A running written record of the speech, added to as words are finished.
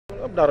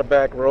I'm not a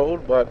back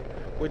road, but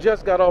we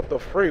just got off the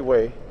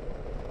freeway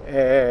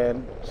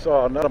and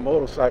saw another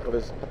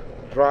motorcyclist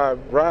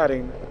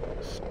riding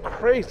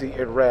crazy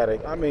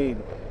erratic. I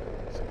mean,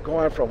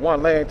 going from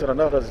one lane to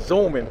another,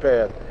 zooming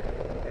past.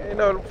 And, you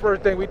know, the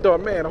first thing we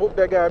thought, man, I hope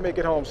that guy make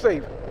it home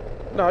safe.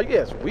 Now,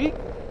 yes, we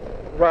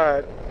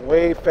ride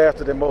way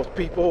faster than most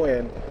people,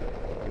 and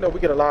you know, we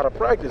get a lot of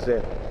practice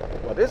in.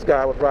 But this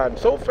guy was riding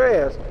so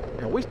fast,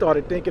 and we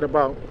started thinking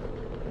about,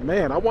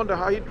 man, I wonder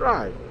how he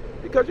drive.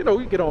 Because you know,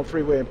 you get on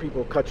freeway and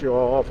people cut you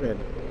off, and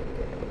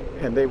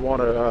they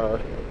want to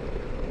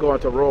go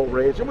into road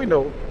rage, and we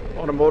know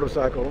on a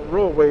motorcycle,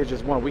 road rage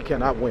is one we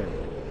cannot win.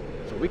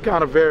 So we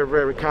kind of very,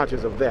 very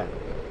conscious of that.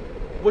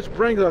 Which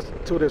brings us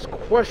to this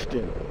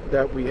question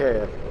that we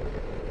have.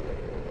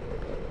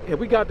 And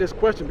we got this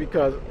question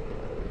because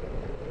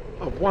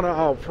of one of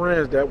our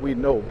friends that we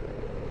know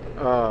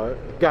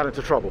got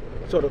into trouble.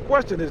 So the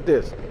question is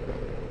this: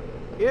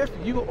 if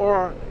you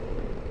are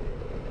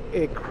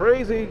a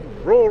crazy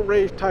road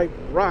rage type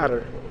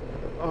rider,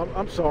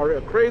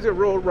 a crazy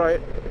road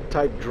rage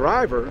type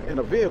driver in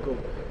a vehicle,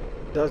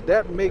 does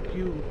that make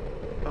you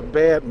a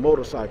bad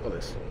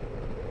motorcyclist?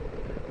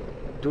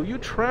 Do you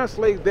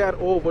translate that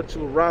over to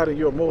riding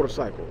your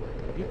motorcycle?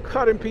 You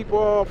cutting people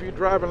off, you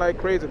driving like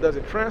crazy, does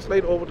it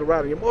translate over to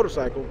riding your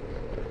motorcycle?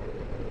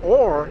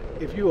 Or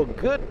if you're a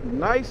good,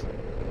 nice,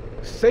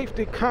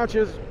 safety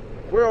conscious,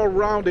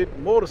 well-rounded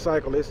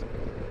motorcyclist,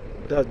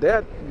 does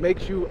that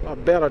make you a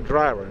better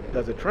driver?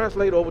 Does it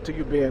translate over to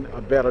you being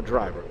a better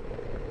driver?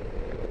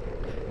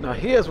 Now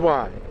here's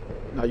why.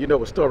 Now you know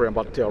what story I'm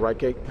about to tell, right,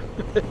 Kate?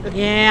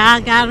 Yeah, I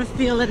got a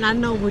feeling I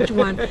know which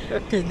one.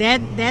 Because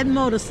that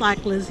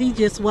motorcyclist, he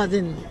just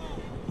wasn't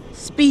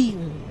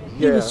speeding.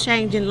 He Yeah, was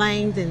changing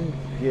lanes and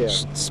yeah.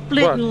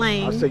 splitting But I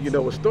lanes. say you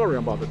know what story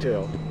I'm about to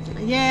tell,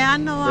 Yeah, I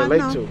know, I relate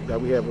know. to,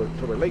 that we have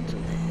to relate to.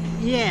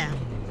 Yeah.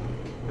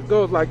 It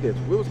goes like this.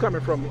 We was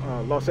coming from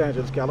Los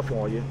Angeles,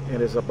 California,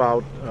 and it's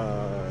about,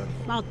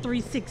 About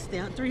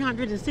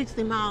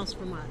 360 miles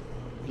from us.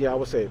 yeah, I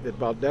would say it's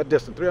about that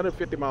distance,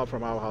 350 miles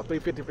from our house,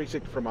 350,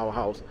 360 from our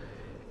house.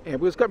 And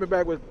we was coming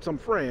back with some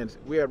friends.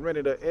 We had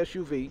rented an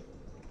SUV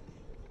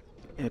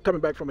and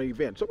coming back from an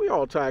event. So we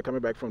all tired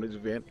coming back from this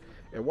event.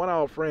 And one of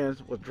our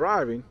friends was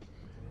driving,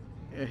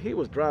 and he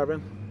was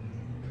driving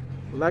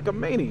like a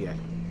maniac.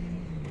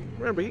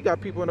 Remember, he got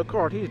people in the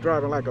car, he's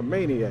driving like a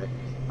maniac.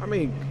 I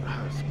mean,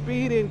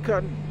 speeding,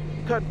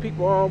 cutting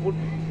people off.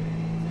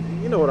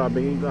 You know what I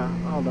mean? I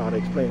don't know how to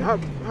explain it.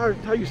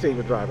 How you say he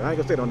was driving? I ain't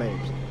gonna say no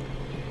names.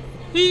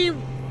 He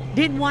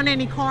didn't want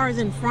any cars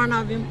in front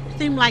of him.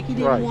 Seemed like he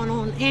didn't Right.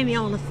 want any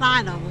on the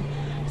side of him.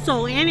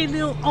 So any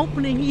little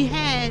opening he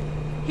had,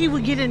 he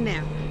would get in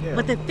there. Yeah.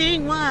 But the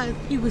thing was,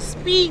 he was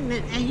speeding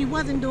it, and he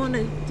wasn't doing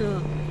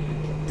the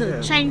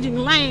Yeah. changing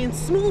lanes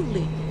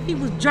smoothly. He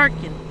was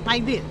jerking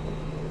like this.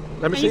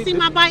 Let me And you see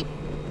my bike?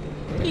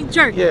 He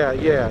jerking. Yeah,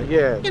 yeah,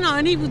 yeah. You know,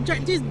 and he was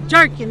just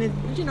jerking it,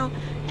 you know.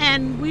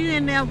 And we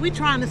in there, we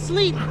trying to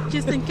sleep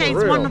just in case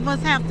real. one of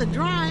us have to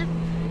drive.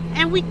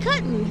 And we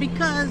couldn't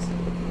because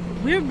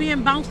we're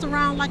being bounced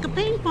around like a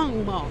ping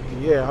pong ball.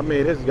 Yeah, I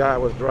mean, this guy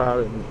was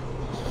driving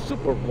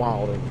super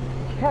wild and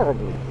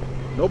horribly.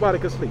 Nobody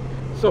could sleep.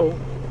 So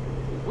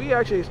we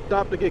actually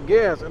stopped to get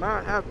gas, and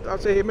I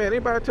say, hey man,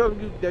 anybody tell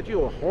you that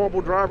you're a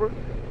horrible driver?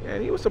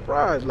 And he was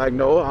surprised, like,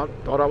 no, I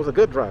thought I was a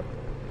good driver.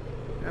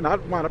 And I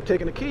wound up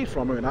taking the keys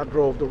from him, and I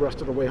drove the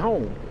rest of the way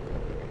home.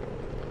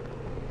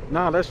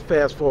 Now let's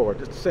fast forward.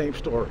 It's the same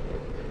story.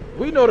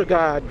 We know the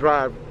guy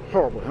drive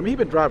horrible. I mean, he's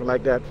been driving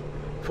like that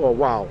for a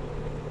while.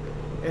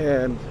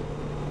 And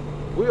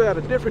we were at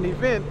a different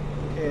event,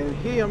 and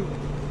him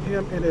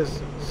and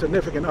his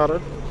significant other,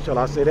 shall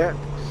I say that?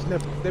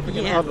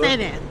 Significant Yeah, other.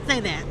 say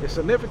that. His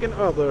significant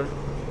other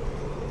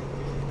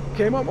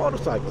came on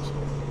motorcycles.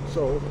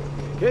 So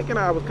Cake and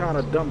I was kind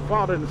of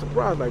dumbfounded and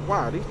surprised, like,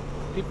 wow, these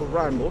people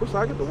riding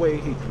motorcycles the way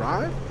he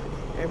drives?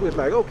 And we was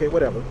like, okay,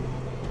 whatever.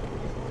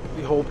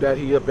 We hope that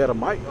he a better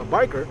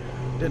biker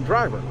than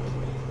driver.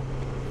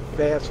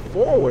 Fast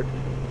forward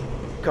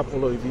a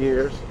couple of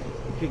years,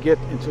 he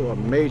gets into a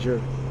major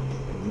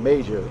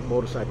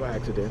motorcycle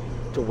accident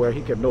to where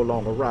he can no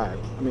longer ride.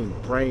 I mean,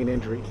 brain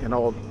injury and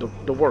all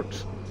the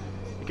works.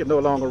 He can no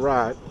longer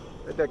ride.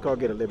 Let that car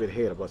get a little bit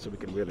ahead of us so we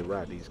can really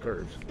ride these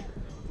curves.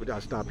 We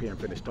gotta stop here and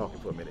finish talking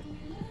for a minute.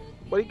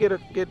 But he get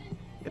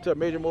into a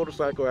major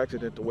motorcycle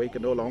accident to where he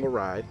can no longer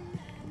ride.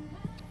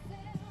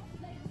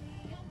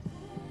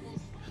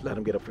 Just let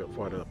him get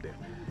farther up there.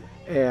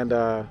 And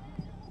the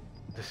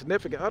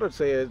significant other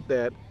says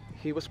that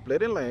he was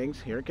splitting lanes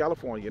here in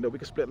California. You know, we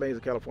can split lanes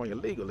in California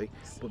legally,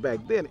 but back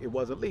then it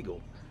wasn't legal.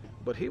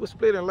 But he was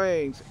splitting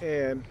lanes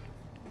and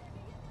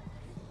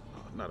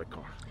not a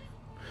car.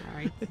 All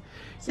right.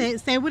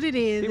 Say what it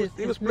is.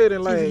 He was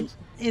splitting lanes.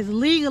 It's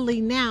legally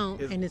now,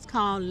 and it's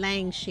called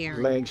lane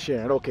sharing. Lane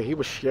sharing. Okay, he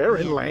was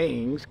sharing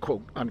lanes,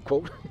 quote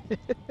unquote,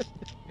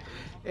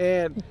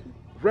 and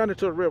ran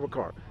into a river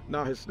car.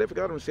 Now his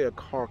significant other said a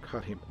car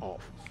cut him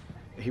off.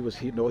 He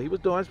know he was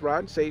doing his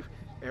riding safe,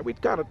 and we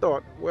kind of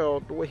thought, well,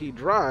 the way he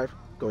drive,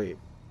 go ahead.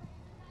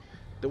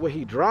 The way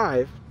he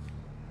drive,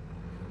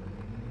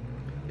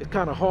 it's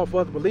kind of hard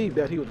for us to believe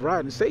that he was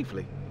riding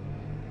safely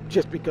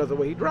just because of the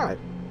way he drives.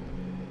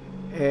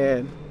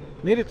 And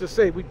needless to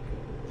say, we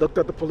looked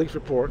at the police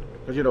report,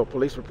 because you know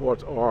police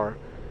reports are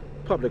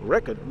public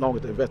record as long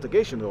as the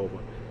investigation is over,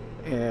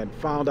 and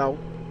found out,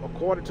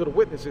 according to the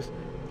witnesses,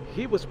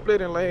 he was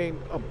splitting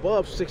lane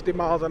above 60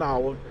 miles an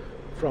hour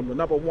from the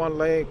number 1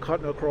 lane,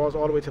 cutting across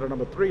all the way to the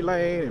number 3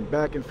 lane and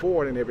back and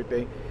forth and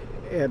everything.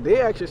 And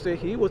they actually say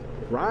he was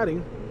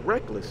riding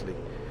recklessly,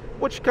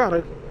 which kind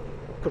of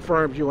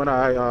confirms you and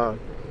I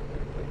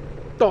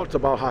thoughts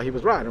about how he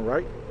was riding,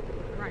 right?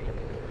 Right.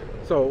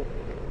 So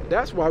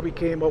that's why we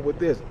came up with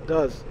this.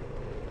 Does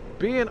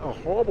being a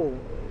horrible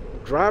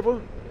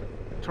driver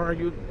turns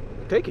you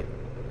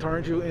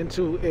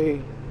into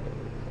a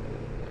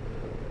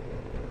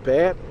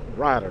bad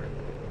rider?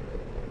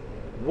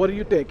 What do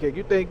you think? Can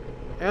you think,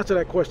 answer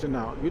that question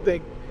now. You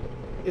think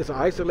it's an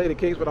isolated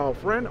case with our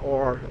friend,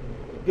 or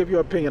give your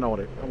opinion on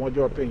it? I want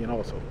your opinion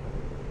also.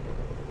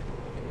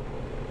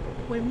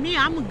 With me,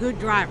 I'm a good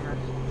driver.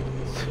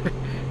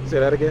 Say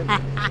that again.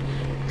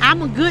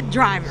 I'm a good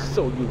driver.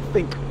 So you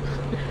think.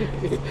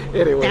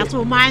 Anyway. That's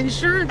what my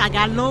insurance, I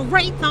got low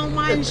rates on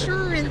my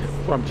insurance.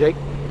 From Jake,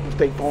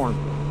 State Farm.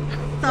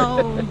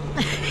 So.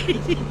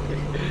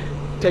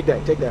 Take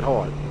that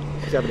hard.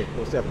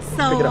 7047. So,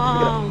 pick it up.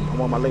 I'm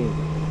on my lane.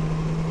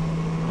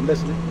 I'm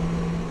listening.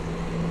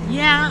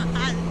 Yeah,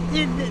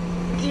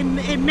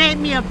 it made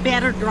me a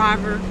better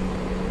driver,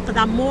 because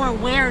I'm more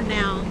aware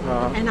now,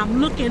 and I'm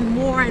looking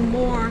more and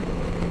more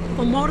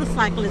for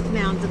motorcyclists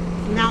now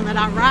that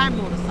I ride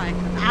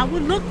motorcycles. I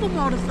would look for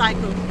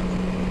motorcycles,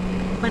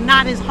 but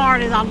not as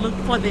hard as I look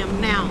for them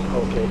now.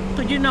 Okay.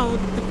 Because you know,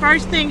 the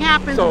first thing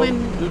happens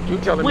when... So you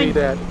telling me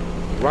that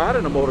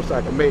riding a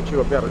motorcycle made you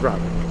a better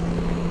driver?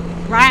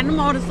 Riding a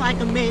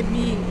motorcycle made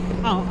me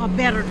a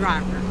better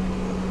driver.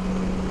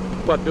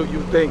 But do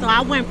you think... So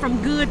I went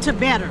from good to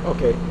better.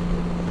 Okay.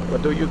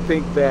 But do you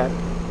think that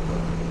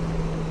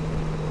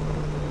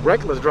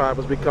reckless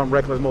drivers become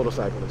reckless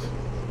motorcyclists?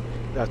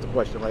 That's the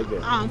question right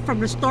there. From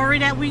the story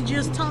that we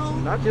just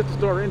told? Not just the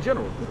story, in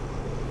general.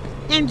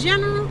 In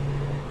general?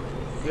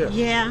 Yes.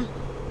 Yeah.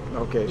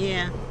 Okay.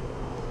 Yeah.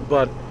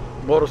 But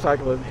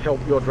motorcyclists help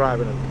your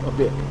driving a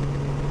bit.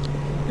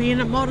 Being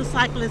a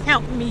motorcyclist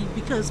helped me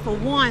because, for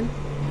one,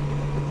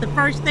 the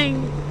first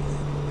thing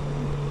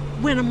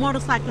when a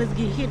motorcyclist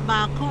get hit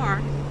by a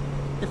car,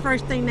 the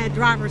first thing that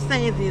driver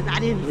says is, I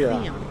didn't see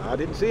him. I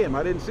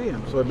didn't see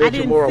him. So it makes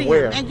you more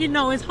aware. And you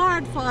know, it's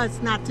hard for us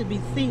not to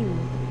be seen.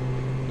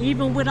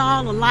 Even with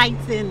all the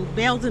lights and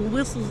bells and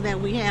whistles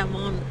that we have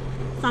on,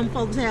 some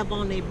folks have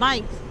on their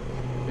bikes.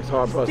 It's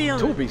hard for us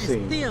to be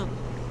seen. It's still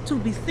to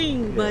be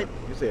seen, yeah, but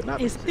you said not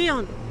it's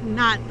still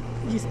not,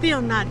 you're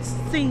still not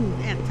seen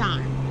at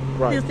times.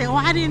 Right. They'll say, oh,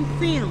 I didn't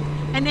see him.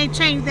 And they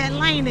change that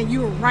lane and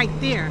you were right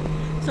there.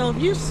 So if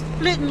you're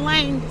splitting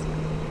lanes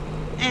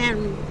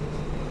and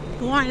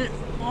going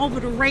over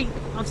the rate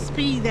of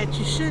speed that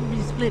you should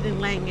be splitting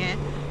lane at,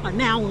 or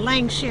now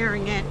lane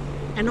sharing at,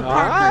 and the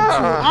car cuts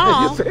you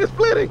off. You say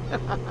splitting.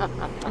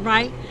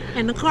 Right?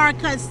 And the car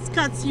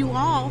cuts you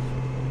off.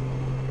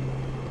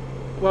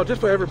 Well,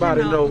 just for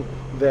everybody to know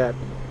that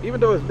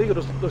even though it's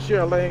legal to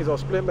share lanes or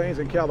split lanes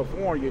in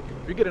California,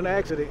 if you get in an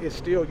accident, it's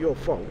still your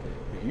fault.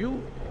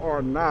 You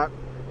are not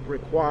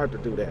required to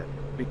do that,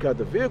 because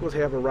the vehicles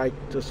have a right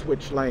to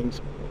switch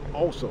lanes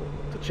also,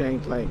 to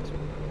change lanes.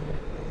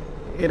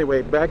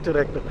 Anyway, back to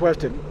the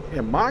question.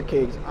 In my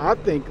case, I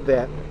think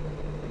that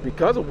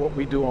because of what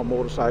we do on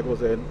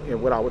motorcycles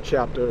and with our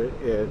chapter,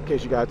 in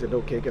case you guys didn't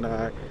know, Cake and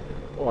I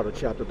are the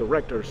chapter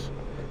directors,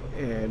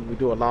 and we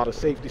do a lot of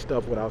safety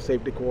stuff with our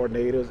safety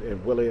coordinators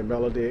and Willie and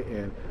Melody,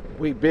 and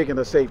we big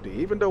into safety,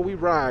 even though we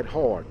ride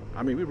hard.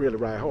 I mean, we really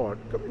ride hard,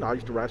 because, you know, I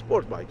used to ride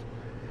sports bikes.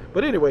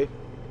 But anyway,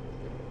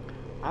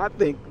 I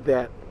think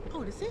that...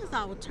 Oh, this is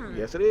our turn.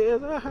 Yes, it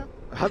is.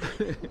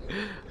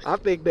 I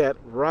think that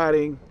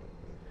riding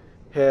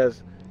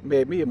has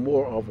made me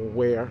more of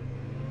aware,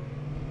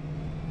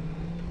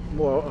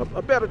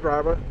 a better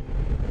driver,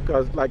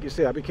 because like you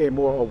said, I became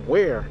more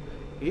aware,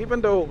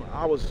 even though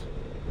I was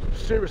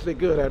seriously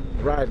good at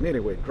driving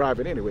anyway,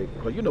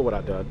 because you know what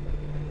I've done.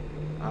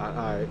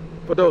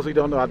 For those who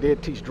don't know, I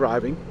did teach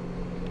driving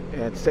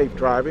and safe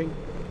driving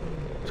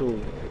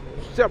to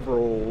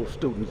several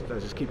students.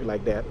 Let's just keep it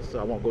like that, so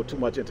I won't go too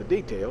much into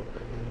detail.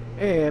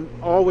 And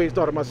always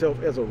thought of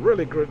myself as a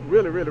really good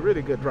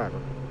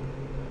driver.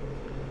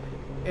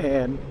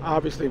 And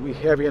obviously we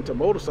heavy into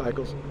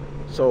motorcycles,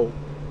 so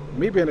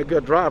me being a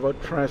good driver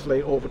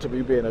translate over to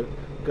me being a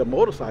good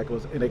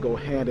motorcyclist, and they go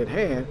hand in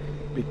hand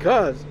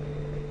because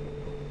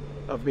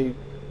of me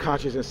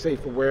conscious and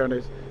safe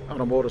awareness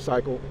on a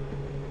motorcycle.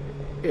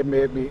 It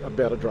made me a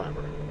better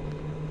driver.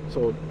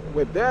 So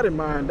with that in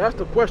mind, that's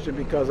the question,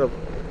 because of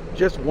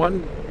just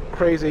one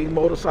crazy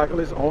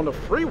motorcyclist on the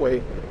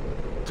freeway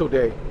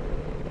today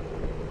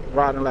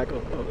riding like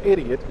an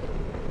idiot.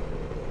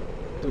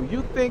 Do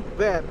you think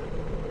that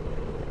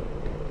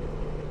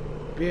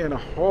being a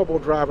horrible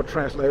driver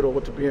translate over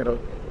to being a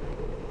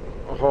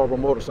horrible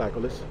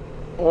motorcyclist,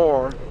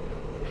 or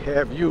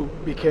have you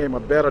became a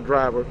better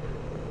driver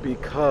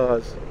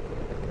because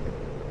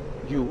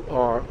you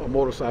are a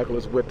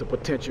motorcyclist with the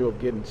potential of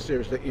getting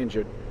seriously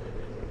injured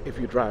if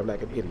you drive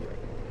like an idiot.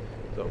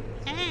 So.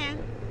 And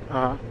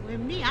with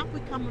me, I've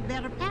become a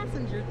better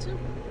passenger too.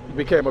 You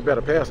became a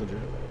better passenger?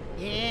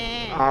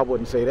 Yeah. I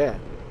wouldn't say that.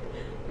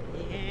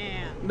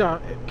 Yeah. No,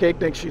 Kate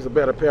thinks she's a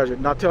better passenger.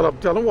 Now tell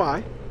them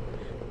why.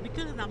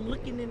 Because I'm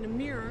looking in the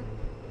mirror,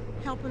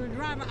 helping the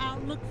driver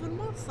out look for the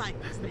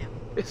motorcyclists now.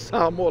 It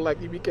sounds more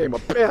like you became a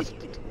pest.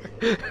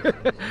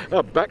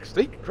 A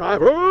backseat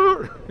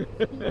driver.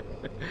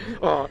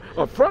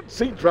 A front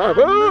seat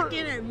driver. I'm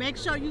looking at, make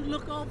sure you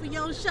look over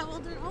your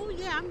shoulder. Oh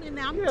yeah, I'm in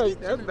there. I'm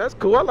teaching. That's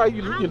cool. I like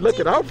you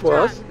looking out for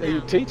us. And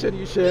you teaching,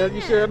 you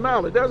share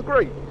knowledge. That's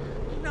great.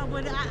 You know,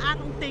 but I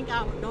don't think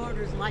our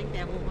daughters like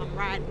that when I'm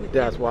riding with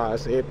That's them. why I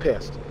said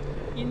pest.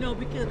 You know,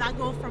 because I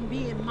go from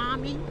being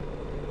mommy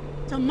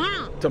to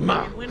mom. To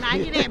mom. And when I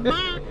hear that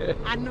mom,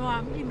 I know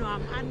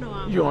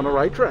I'm. You're on the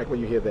right track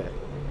when you hear that.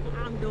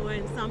 I'm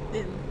doing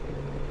something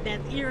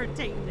that's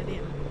irritating to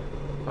them.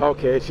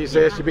 Okay, she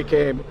says she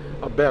became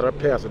a better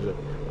passenger.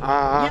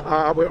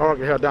 I will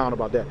argue her down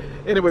about that.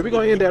 Anyway, we're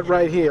going to end that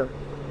right here,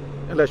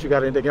 unless you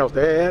got anything else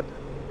to add.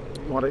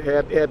 You want to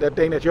add that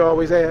thing that you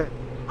always add?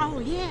 Oh,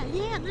 yeah.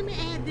 Let me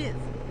add this.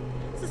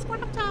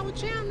 Subscribe to our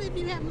channel if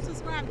you haven't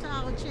subscribed to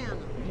our channel.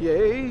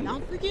 Yay.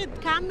 Don't forget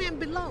to comment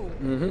below.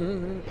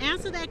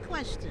 Answer that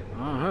question.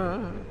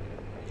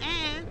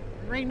 And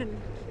ring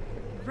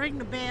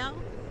the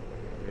bell.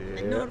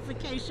 The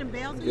notification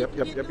bell so you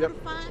can get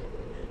notified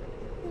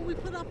when we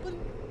put up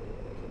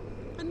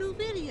a new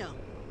video.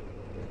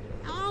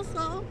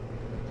 Also,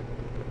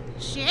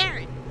 share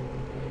it.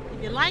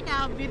 If you like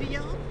our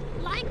video,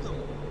 like them.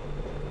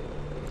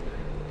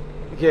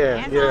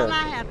 That's all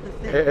I have to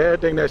say.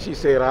 Everything that she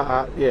said,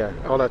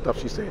 all that stuff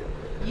she said.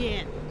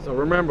 Yeah. So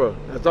remember,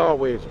 as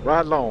always,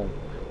 ride long,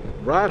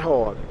 ride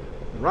hard,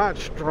 ride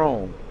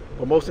strong,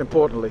 but most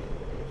importantly,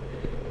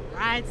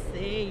 ride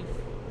safe.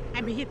 I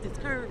mean, hit this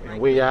curve right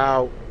and we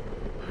out.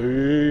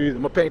 Peace.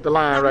 I'm gonna paint the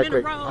line right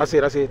quick. I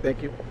said,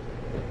 thank you.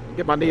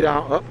 Get my knee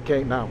down. Up,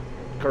 can't now.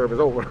 Curve is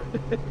over.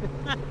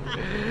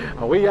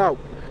 We out.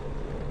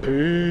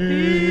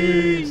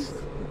 Peace.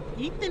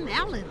 Ethan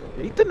Allen.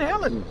 Ethan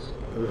Allen.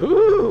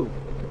 Woohoo.